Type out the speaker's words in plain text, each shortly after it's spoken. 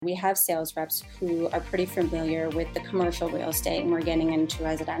We have sales reps who are pretty familiar with the commercial real estate, and we're getting into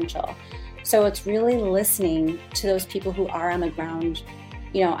residential. So it's really listening to those people who are on the ground,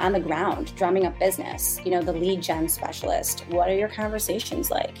 drumming up business, the lead gen specialist. What are your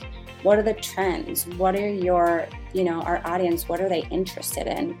conversations like? What are the trends? What are your, our audience, what are they interested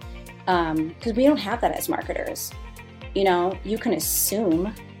in? Because we don't have that as marketers. You can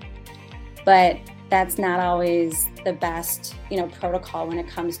assume, but that's not always the best, protocol when it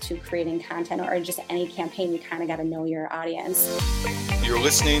comes to creating content or just any campaign. You kind of got to know your audience. You're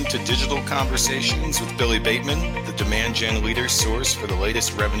listening to Digital Conversations with Billy Bateman, the demand gen leader source for the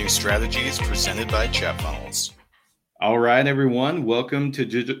latest revenue strategies presented by ChatFunnels. All right, everyone. Welcome to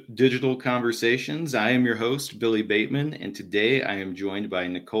Digital Conversations. I am your host, Billy Bateman, and today I am joined by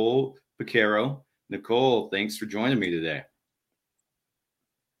Nicole Piquero. Nicole, thanks for joining me today.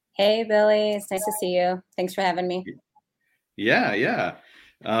 Hey, Billy. It's nice to see you. Thanks for having me. Yeah.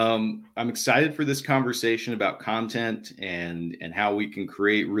 I'm excited for this conversation about content and how we can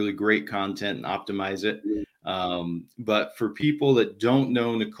create really great content and optimize it. But for people that don't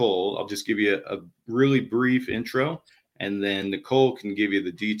know Nicole, I'll just give you a really brief intro, and then Nicole can give you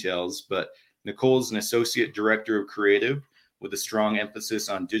the details. But Nicole is an associate director of creative with a strong emphasis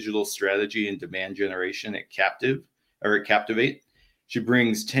on digital strategy and demand generation at Captivate. She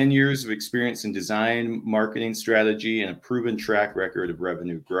brings 10 years of experience in design, marketing strategy, and a proven track record of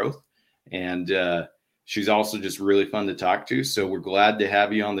revenue growth. And she's also just really fun to talk to. So we're glad to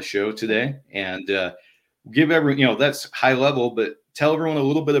have you on the show today. And give everyone, that's high level, but tell everyone a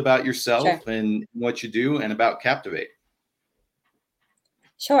little bit about yourself. Sure. And what you do and about Captivate.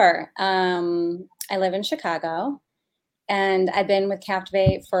 Sure. I live in Chicago, and I've been with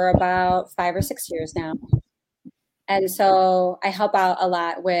Captivate for about 5 or 6 years now. And so I help out a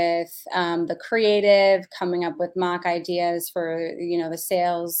lot with the creative, coming up with mock ideas for, the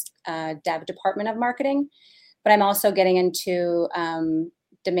sales dev department of marketing. But I'm also getting into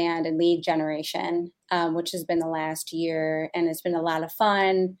demand and lead generation, which has been the last year. And it's been a lot of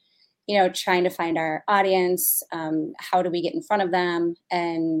fun, trying to find our audience. How do we get in front of them?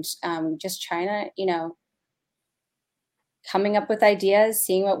 And just trying to, coming up with ideas,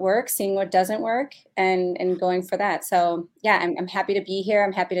 seeing what works, seeing what doesn't work, and going for that. So yeah, I'm happy to be here.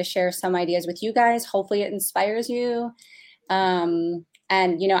 I'm happy to share some ideas with you guys. Hopefully it inspires you. And,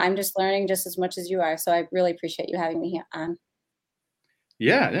 I'm just learning just as much as you are. So I really appreciate you having me here on.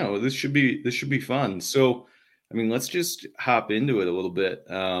 Yeah, no, this should be fun. So, let's just hop into it a little bit.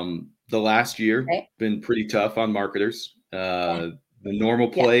 The last year been pretty tough on marketers. The normal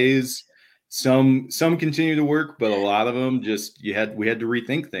plays, some continue to work, but a lot of them just we had to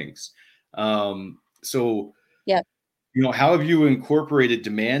rethink things. So how have you incorporated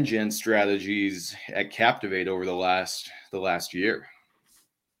demand gen strategies at Captivate over the last year?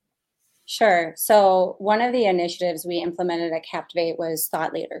 Sure. So one of the initiatives we implemented at Captivate was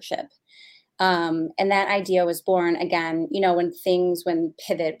thought leadership. And that idea was born again, when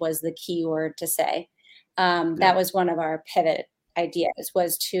pivot was the key word to say. That was one of our pivot ideas,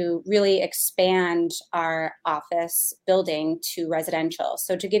 was to really expand our office building to residential.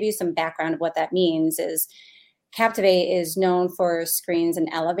 So to give you some background of what that means is Captivate is known for screens and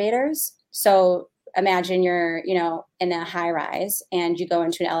elevators. So imagine you're, in a high rise and you go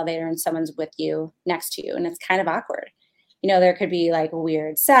into an elevator and someone's with you, next to you, and it's kind of awkward. There could be like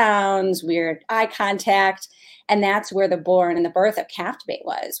weird sounds, weird eye contact. And that's where the birth of Captivate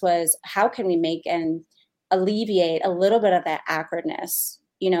was how can we make and alleviate a little bit of that awkwardness,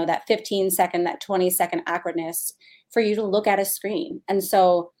 that 15-second, that 20-second awkwardness for you to look at a screen. And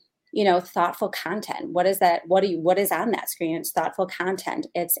so, thoughtful content. What is that? What is on that screen? It's thoughtful content.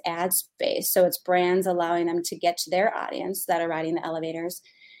 It's ad space. So it's brands allowing them to get to their audience that are riding the elevators.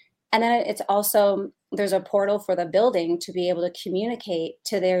 And then it's also, there's a portal for the building to be able to communicate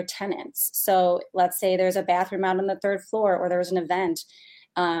to their tenants. So let's say there's a bathroom out on the 3rd floor, or there's an event.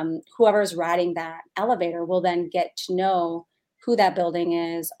 Whoever's riding that elevator will then get to know who that building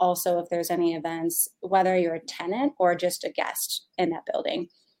is. Also, if there's any events, whether you're a tenant or just a guest in that building.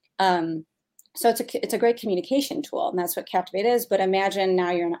 So it's a great communication tool, and that's what Captivate is. But imagine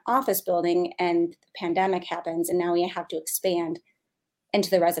now you're in an office building and the pandemic happens, and now we have to expand into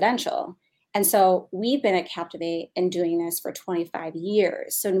the residential. And so we've been at Captivate and doing this for 25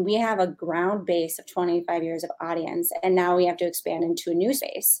 years. So we have a ground base of 25 years of audience, and now we have to expand into a new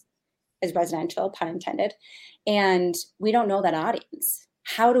space as residential, pun intended. And we don't know that audience.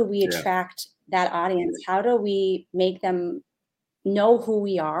 How do we attract that audience? How do we make them know who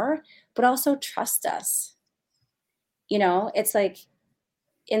we are, but also trust us? It's like,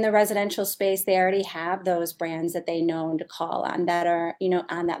 in the residential space, they already have those brands that they know to call on that are,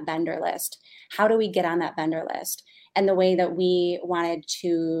 on that vendor list. How do we get on that vendor list? And the way that we wanted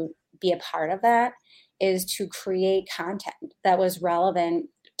to be a part of that is to create content that was relevant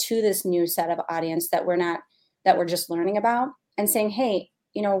to this new set of audience that we're just learning about, and saying, hey,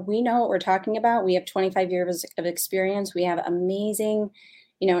 we know what we're talking about. We have 25 years of experience. We have amazing,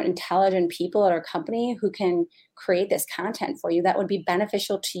 intelligent people at our company who can create this content for you that would be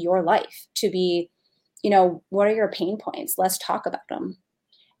beneficial to your life, to be, what are your pain points? Let's talk about them.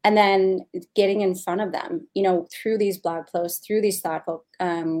 And then getting in front of them, through these blog posts, through these thoughtful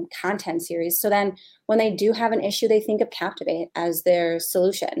content series. So then when they do have an issue, they think of Captivate as their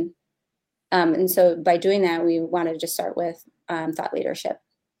solution. And so by doing that, we wanted to just start with thought leadership.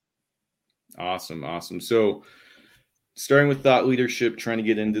 Awesome. So starting with thought leadership, trying to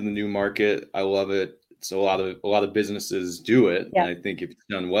get into the new market. I love it. It's a lot of businesses do it. Yeah. And I think if it's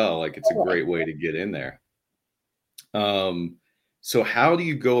done well, like it's a great way to get in there. So how do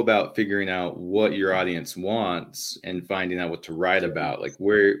you go about figuring out what your audience wants and finding out what to write about? Like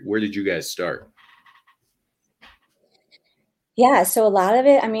where did you guys start? Yeah, so a lot of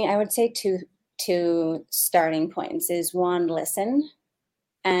it, I would say two starting points is one, listen,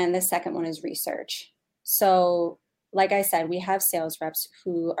 and the second one is research. So like I said, we have sales reps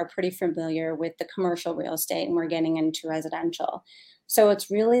who are pretty familiar with the commercial real estate, and we're getting into residential. So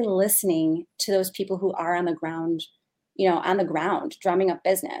it's really listening to those people who are on the ground, drumming up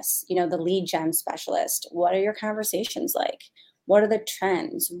business, the lead gen specialist. What are your conversations like? What are the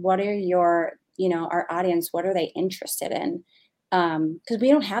trends? What are your, our audience, what are they interested in? Because we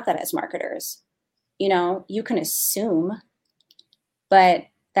don't have that as marketers. You can assume, but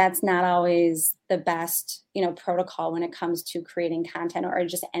that's not always the best, protocol when it comes to creating content or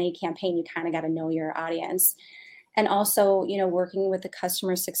just any campaign. You kind of got to know your audience. And also, working with the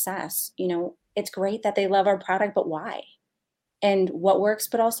customer success, it's great that they love our product, but why? And what works,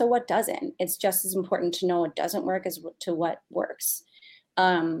 but also what doesn't. It's just as important to know what doesn't work as to what works.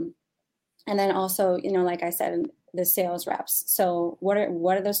 And then also, like I said, the sales reps. So what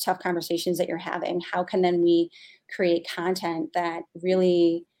are those tough conversations that you're having? How can then we create content that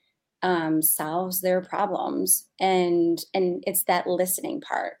really solves their problems? And it's that listening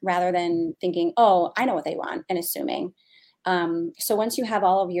part rather than thinking, oh, I know what they want, and assuming. So once you have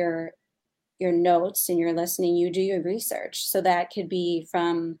all of your notes and you're listening, you do your research. So that could be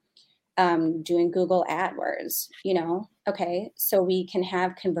from doing Google AdWords, okay, so we can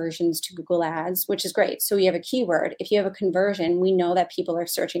have conversions to Google Ads, which is great. So we have a keyword. If you have a conversion, we know that people are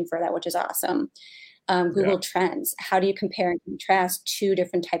searching for that, which is awesome. Google Trends. How do you compare and contrast two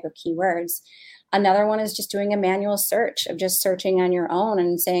different type of keywords? Another one is just doing a manual search of just searching on your own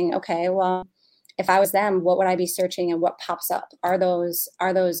and saying, okay, well, if I was them, what would I be searching and what pops up? Are those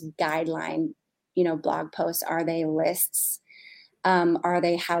guideline, blog posts? Are they lists? Are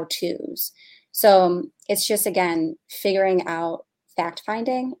they how-tos? So it's just, again, figuring out fact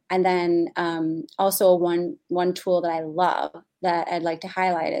finding. And then also one tool that I love that I'd like to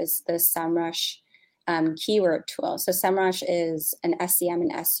highlight is the SEMrush keyword tool. So SEMrush is an SEM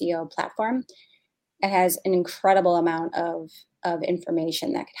and SEO platform. It has an incredible amount of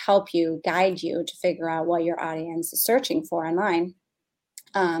information that could help you, guide you to figure out what your audience is searching for online,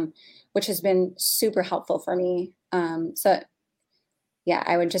 which has been super helpful for me. So yeah,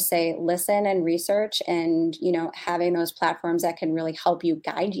 I would just say listen and research and, having those platforms that can really help you,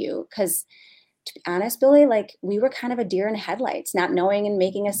 guide you. Because to be honest, Billy, like we were kind of a deer in headlights, not knowing and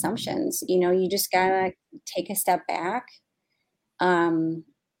making assumptions. You just gotta take a step back,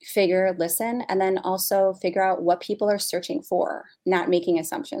 listen, and then also figure out what people are searching for, not making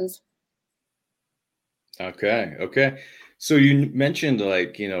assumptions. Okay. So you mentioned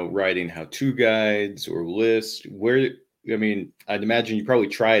writing how-to guides or lists. I'd imagine you probably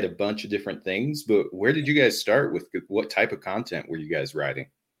tried a bunch of different things, but where did you guys start with? What type of content were you guys writing?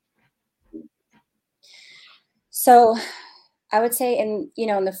 So I would say in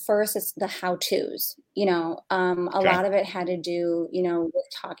the first, it's the how-tos, a lot of it had to do, with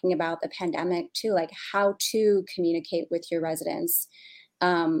talking about the pandemic too, like how to communicate with your residents,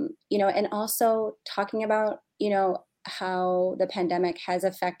 and also talking about, how the pandemic has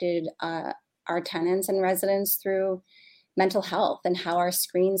affected our tenants and residents through mental health and how our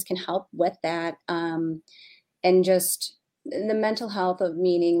screens can help with that. And just the mental health of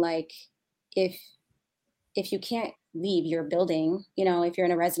meaning, like if you can't leave your building, if you're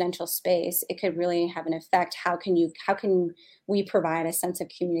in a residential space, it could really have an effect. How can we provide a sense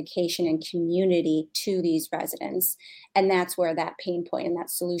of communication and community to these residents? And that's where that pain point and that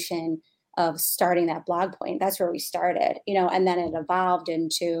solution starting that blog point. That's where we started, and then it evolved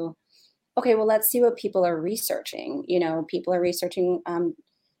into, okay, well, let's see what people are researching. People are researching,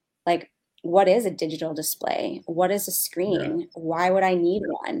 like, what is a digital display? What is a screen? Yeah. Why would I need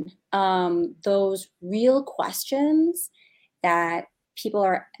one? Those real questions that people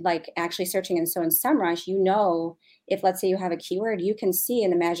are like actually searching. And so in SEMrush, if let's say you have a keyword, you can see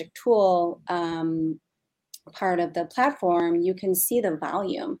in the magic tool part of the platform, you can see the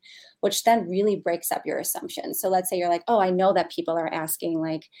volume, which then really breaks up your assumptions. So let's say you're like, oh, I know that people are asking,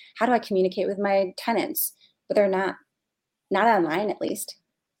 like, how do I communicate with my tenants? But they're not online, at least.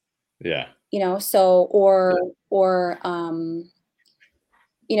 Yeah. So,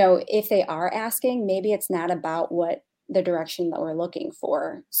 if they are asking, maybe it's not about what the direction that we're looking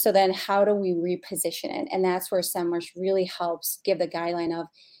for. So then how do we reposition it? And that's where SEMrush really helps give the guideline of,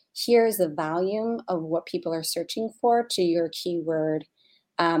 here's the volume of what people are searching for to your keyword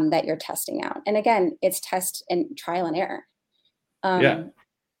that you're testing out. And again, it's test and trial and error.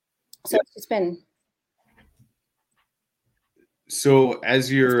 So it's been. So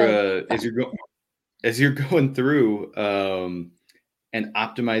as you're going through and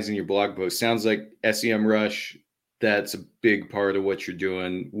optimizing your blog post, sounds like SEMrush, that's a big part of what you're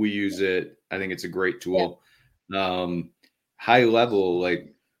doing. We use it. I think it's a great tool. Yeah. High level,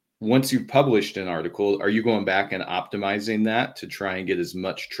 like, once you've published an article, are you going back and optimizing that to try and get as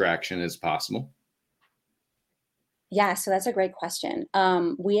much traction as possible? Yeah, so that's a great question.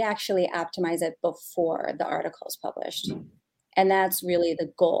 We actually optimize it before the article is published. And that's really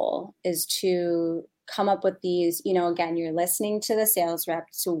the goal, is to come up with these, again, you're listening to the sales rep,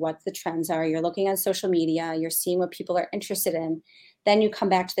 to what the trends are. You're looking on social media, you're seeing what people are interested in. Then you come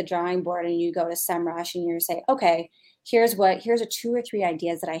back to the drawing board and you go to SEMrush and you say, okay, here's a 2 or 3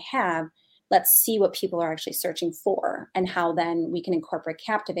 ideas that I have. Let's see what people are actually searching for and how then we can incorporate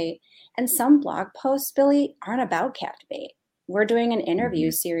Captivate. And some blog posts, Billy, aren't about Captivate. We're doing an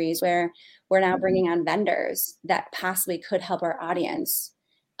interview series where we're now bringing on vendors that possibly could help our audience,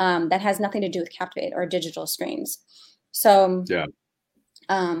 that has nothing to do with Captivate or digital screens. So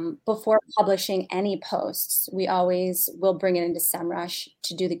before publishing any posts, we always will bring it into SEMrush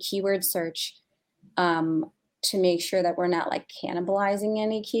to do the keyword search, to make sure that we're not like cannibalizing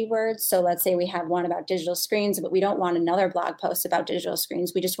any keywords. So let's say we have one about digital screens, but we don't want another blog post about digital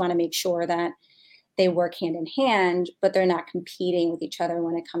screens. We just want to make sure that they work hand in hand, but they're not competing with each other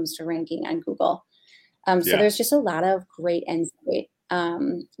when it comes to ranking on Google. So there's just a lot of great insight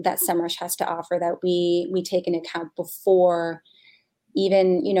that SEMrush has to offer that we take into account before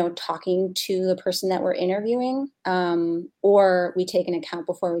even, talking to the person that we're interviewing, or we take an account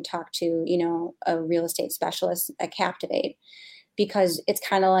before we talk to, a real estate specialist at Captivate, because it's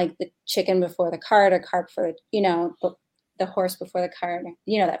kind of like the chicken before the cart, or cart before, the horse before the cart,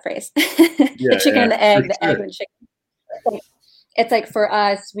 that phrase, the chicken and the egg, the egg and the chicken. It's like, for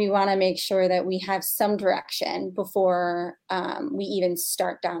us, we want to make sure that we have some direction before we even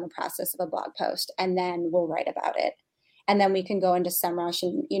start down the process of a blog post, and then we'll write about it. And then we can go into SEMrush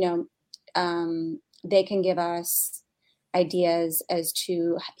and, they can give us ideas as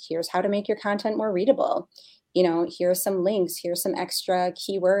to, here's how to make your content more readable. Here's some links, here's some extra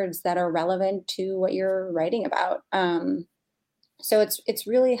keywords that are relevant to what you're writing about. So it's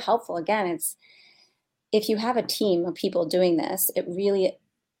really helpful. Again, if you have a team of people doing this, it really,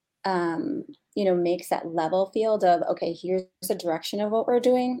 makes that level field of, okay, here's the direction of what we're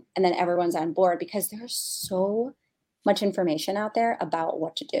doing. And then everyone's on board, because there's so much information out there about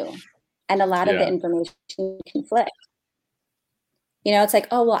what to do. And a lot of the information conflict. It's like,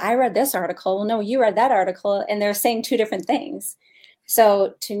 oh, well, I read this article. Well, no, you read that article, and they're saying 2 different things.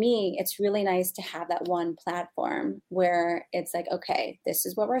 So to me, it's really nice to have that one platform where it's like, okay, this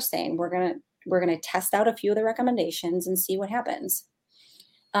is what we're saying. We're going to test out a few of the recommendations and see what happens.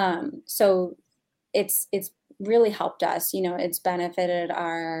 So it's really helped us. It's benefited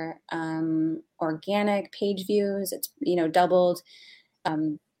our organic page views. It's doubled.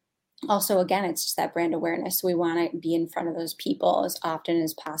 Also, again, it's just that brand awareness. We want to be in front of those people as often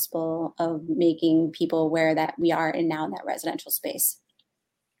as possible, of making people aware that we are now in that residential space.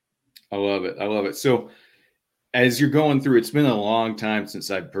 I love it. So as you're going through, it's been a long time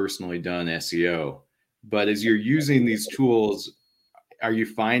since I've personally done SEO, but as you're using these tools, are you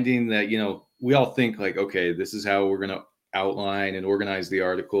finding that, we all think like, okay, this is how we're going to outline and organize the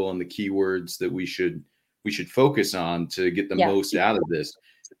article and the keywords that we should focus on to get the most out of this.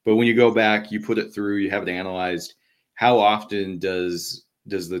 But when you go back, you put it through, you have it analyzed. How often do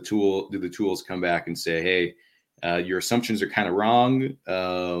the tools come back and say, hey, your assumptions are kind of wrong,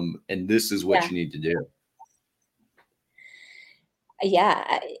 and this is what you need to do?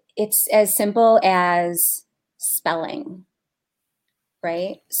 Yeah, it's as simple as spelling,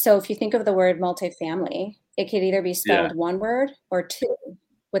 right? So if you think of the word multifamily, it could either be spelled one word or two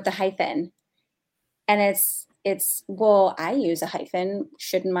with the hyphen. And it's well, I use a hyphen,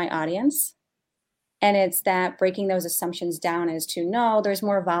 shouldn't my audience? And it's that breaking those assumptions down as to no, there's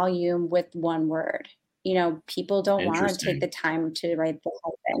more volume with one word. People don't want to take the time to write the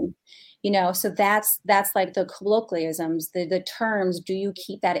hyphen. So that's like the colloquialisms, the terms. Do you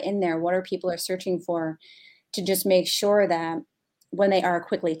keep that in there? What are people are searching for, to just make sure that when they are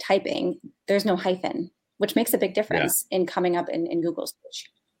quickly typing, there's no hyphen, which makes a big difference in coming up in Google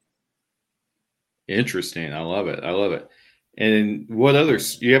search. Interesting. I love it. And what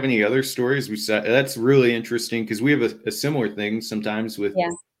others, do you have any other stories? That's really interesting, because we have a similar thing sometimes with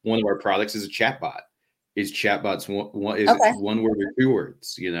one of our products is a chatbot. Is chatbots one word or two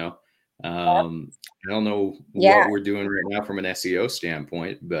words? I don't know what we're doing right now from an SEO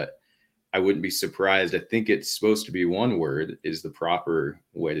standpoint, but I wouldn't be surprised. I think it's supposed to be one word is the proper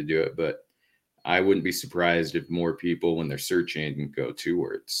way to do it, but I wouldn't be surprised if more people, when they're searching, go two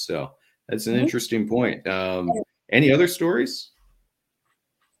words. So that's an interesting point. Any other stories?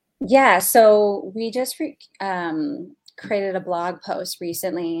 Yeah. So we just created a blog post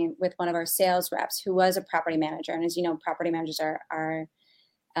recently with one of our sales reps who was a property manager. And as you know, property managers are our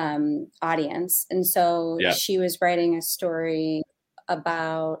audience. And so she was writing a story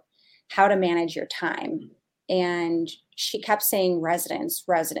about how to manage your time. And she kept saying residents,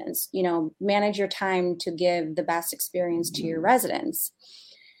 manage your time to give the best experience to your residents.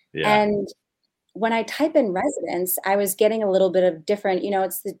 And when I type in residents, I was getting a little bit of different,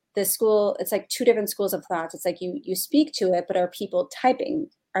 it's the school, it's like two different schools of thoughts. It's like you speak to it, but are people typing?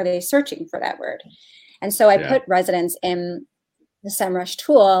 Are they searching for that word? And so I put residents in the SEMrush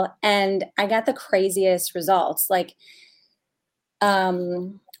tool, and I got the craziest results, like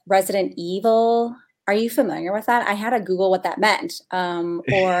Resident Evil. Are you familiar with that? I had to Google what that meant.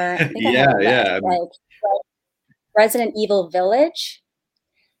 Or I think like Resident Evil Village.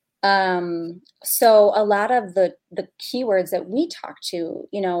 So a lot of the keywords that we talk to,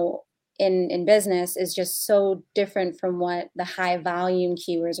 in business is just so different from what the high volume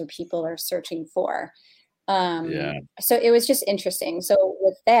keywords or people are searching for. So it was just interesting. So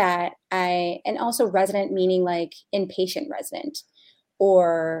with that, and also resident meaning like inpatient resident,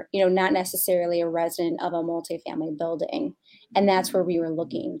 or, not necessarily a resident of a multifamily building. And that's where we were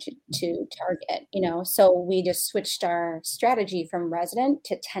looking to target, so we just switched our strategy from resident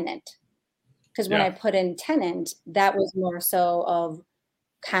to tenant. Because when I put in tenant, that was more so of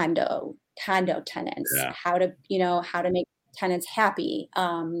condo tenants, how to make tenants happy,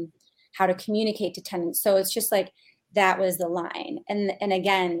 how to communicate to tenants. So it's just like, that was the line. And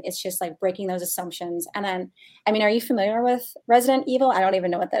again, it's just like breaking those assumptions. And then, are you familiar with Resident Evil? I don't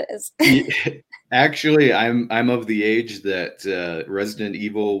even know what that is. Actually, I'm of the age that Resident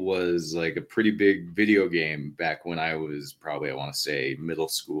Evil was like a pretty big video game back when I was probably, I want to say, middle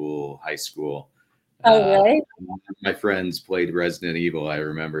school, high school. Oh, really? My friends played Resident Evil. I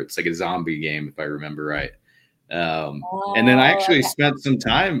remember it's like a zombie game, if I remember right. And then I actually spent some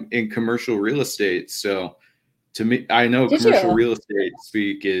time in commercial real estate. So to me, I know commercial real estate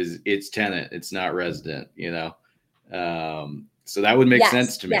speak it's tenant, it's not resident, so that would make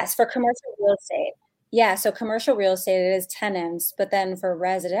sense to me. Yes, for commercial real estate. Yeah, so commercial real estate, it is tenants, but then for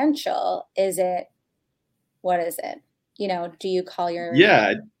residential, what is it? Do you call your...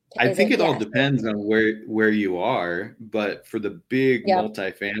 Yeah, I think it all depends on where you are, but for the big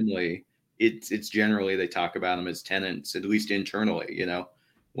multifamily, it's generally, they talk about them as tenants, at least internally,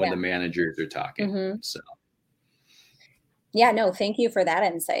 when the managers are talking. So. Yeah, no, thank you for that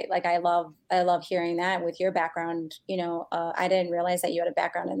insight. Like, I love hearing that with your background. I didn't realize that you had a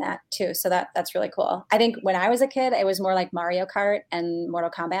background in that too. So that's really cool. I think when I was a kid, it was more like Mario Kart and Mortal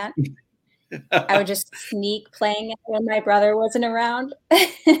Kombat. I would just sneak playing it when my brother wasn't around.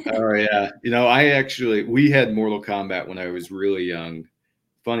 Oh yeah. We had Mortal Kombat when I was really young.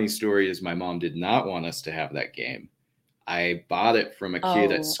 Funny story is my mom did not want us to have that game. I bought it from a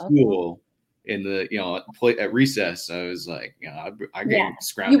kid at school. Okay. In the, play at recess, I was like, I get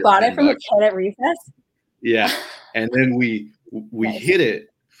scrounged. You bought it from a kid at recess? Yeah. And then we hid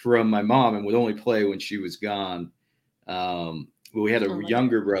it from my mom and would only play when she was gone. We had a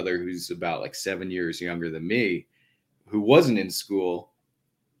younger brother who's about like 7 years younger than me, who wasn't in school,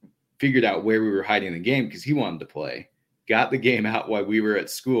 figured out where we were hiding the game because he wanted to play, got the game out while we were at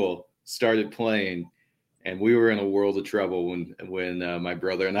school, started playing. And we were in a world of trouble when my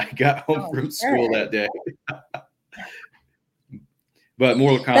brother and I got home from school that day. But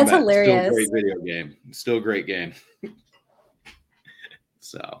Mortal Kombat, still a great video game. Still a great game.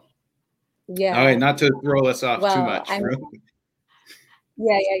 So. Yeah. All right, not to throw us off too much.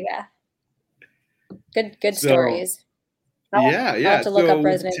 Yeah. Good stories. I'll have to look up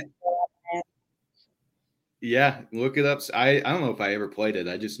Resident. Yeah, look it up. I don't know if I ever played it.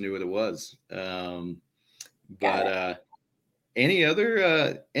 I just knew what it was. Any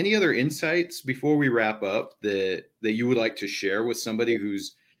other insights before we wrap up that you would like to share with somebody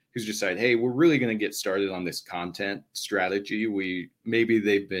who's decided, hey, we're really going to get started on this content strategy. Maybe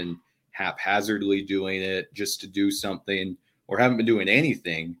they've been haphazardly doing it just to do something or haven't been doing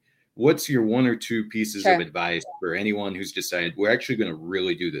anything. What's your one or two pieces of advice for anyone who's decided we're actually going to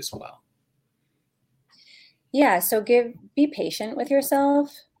really do this well? Yeah. So be patient with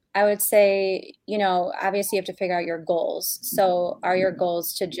yourself. I would say, obviously you have to figure out your goals. So are your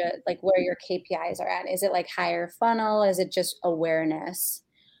goals to just like where your KPIs are at? Is it like higher funnel? Is it just awareness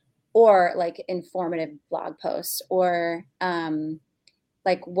or like informative blog posts or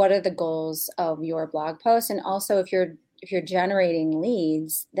like what are the goals of your blog post? And also if you're generating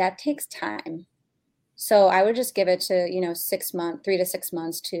leads, that takes time. So I would just give it to, 3 to 6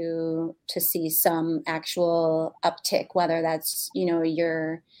 months to see some actual uptick, whether that's,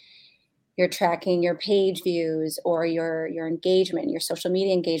 you're tracking your page views or your engagement, your social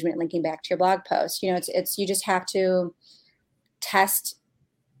media engagement, linking back to your blog post. It's you just have to test,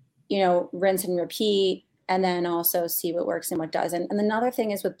 rinse and repeat, and then also see what works and what doesn't. And another thing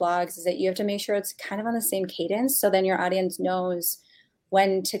is with blogs is that you have to make sure it's kind of on the same cadence. So then your audience knows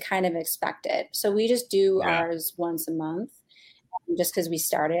when to kind of expect it. So we just do ours once a month just because we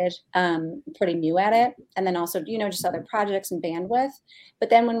started pretty new at it. And then also, just other projects and bandwidth. But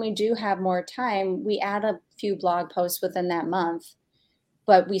then when we do have more time, we add a few blog posts within that month,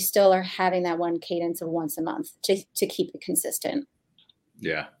 but we still are having that one cadence of once a month to keep it consistent.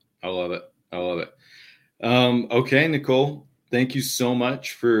 Yeah, I love it. Okay, Nicole, thank you so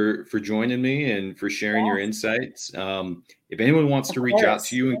much for joining me and for sharing your insights. If anyone wants to reach out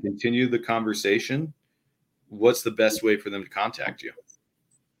to you and continue the conversation, what's the best way for them to contact you?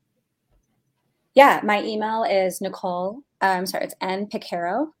 Yeah, my email is Nicole. It's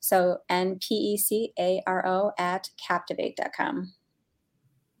npecaro. So NPECARO @captivate.com.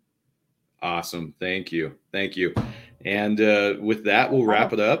 Awesome. Thank you. And with that, we'll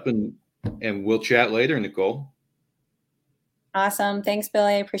wrap it up and we'll chat later, Nicole. Awesome. Thanks,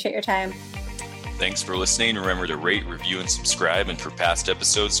 Billy. I appreciate your time. Thanks for listening. Remember to rate, review, and subscribe. And for past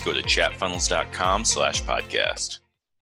episodes, go to chatfunnels.com/podcast.